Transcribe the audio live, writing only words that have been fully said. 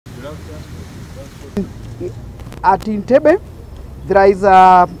At Entebbe, there is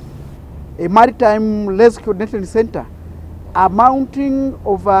a maritime rescue coordination center amounting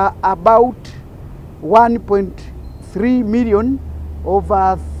over about 1.3 million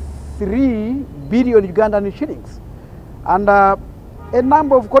over 3 billion Ugandan shillings. And a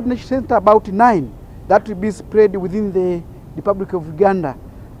number of coordination centers, about 9, that will be spread within the Republic of Uganda,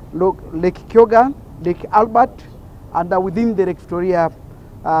 Lake Kyoga, Lake Albert, and within the Lake Victoria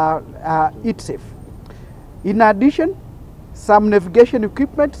itself. In addition, some navigation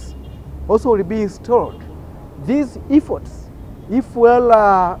equipment also will be installed. These efforts, if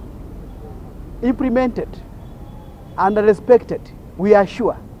well implemented and respected, we are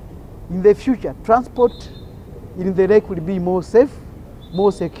sure in the future transport in the lake will be more safe,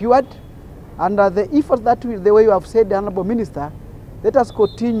 more secured, and the efforts that will, the way you have said, the Honorable Minister, let us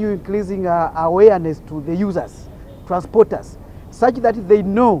continue increasing awareness to the users, transporters, such that they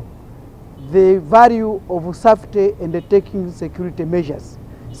know the value of safety and taking security measures,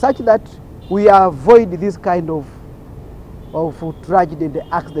 such that we avoid this kind of tragedy and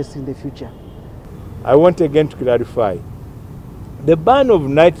accidents in the future. I want again to clarify, the ban of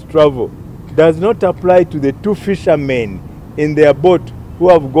night travel does not apply to the 2 fishermen in their boat who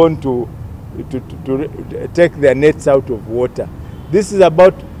have gone to take their nets out of water. This is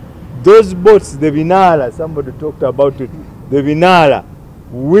about those boats, the Vinara, somebody talked about it, the Vinara,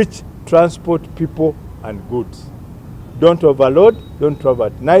 which transport people and goods. Don't overload, don't travel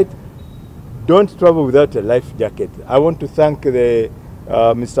at night, don't travel without a life jacket. I want to thank the,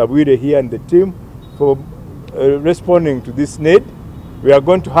 Mr. Bwire here and the team for responding to this need. We are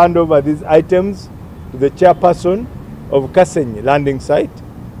going to hand over these items to the chairperson of Kasenyi landing site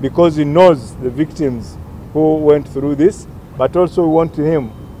because he knows the victims who went through this, but also we want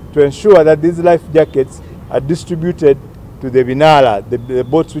him to ensure that these life jackets are distributed to the Vinara, the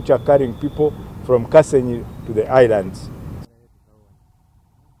boats which are carrying people from Kasenyi to the islands.